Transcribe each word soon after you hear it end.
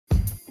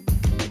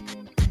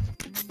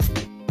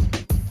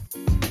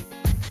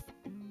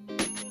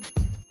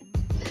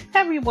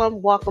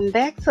Everyone, welcome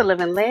back to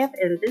Live and Laugh,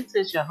 and this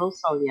is your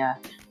host Sonia.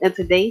 And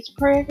today's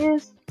prayer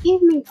is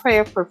evening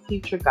prayer for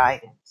future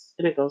guidance,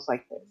 and it goes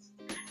like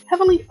this: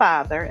 Heavenly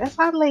Father, as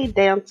I lay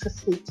down to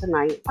sleep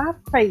tonight, I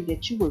pray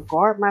that you would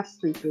guard my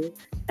sleeping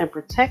and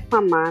protect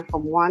my mind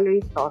from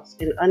wandering thoughts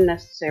and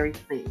unnecessary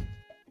plans.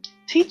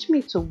 Teach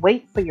me to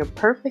wait for your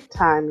perfect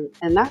timing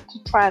and not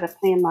to try to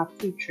plan my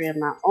future in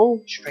my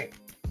own strength.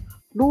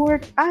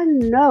 Lord, I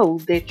know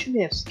that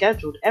you have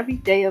scheduled every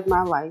day of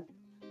my life.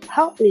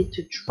 Help me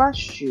to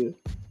trust you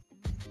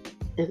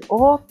in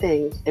all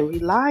things and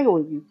rely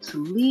on you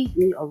to lead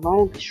me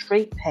along the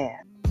straight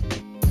path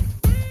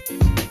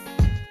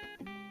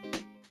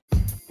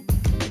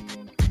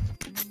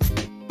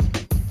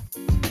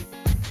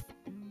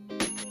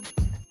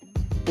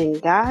and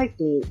guide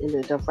me in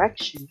the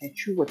direction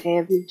that you would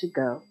have me to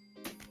go.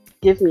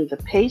 Give me the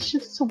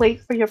patience to wait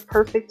for your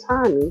perfect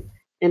timing,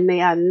 and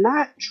may I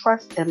not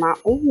trust in my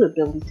own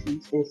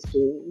abilities and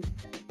schemes,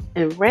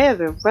 and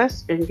rather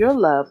rest in your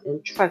love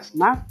and trust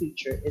my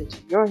future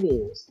into your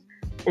hands.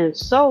 And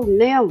so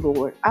now,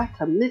 Lord, I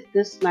commit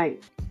this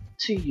night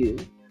to you,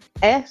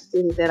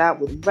 asking that I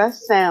would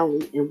rest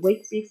soundly and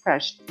wake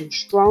refreshed and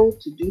strong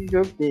to do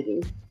your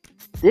bidding.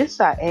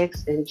 This I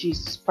ask in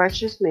Jesus'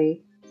 precious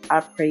name. I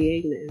pray,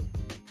 amen.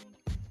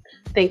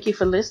 Thank you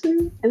for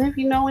listening. And if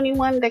you know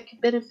anyone that could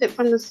benefit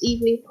from this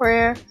evening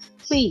prayer,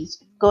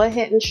 please go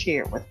ahead and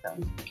share it with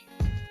them.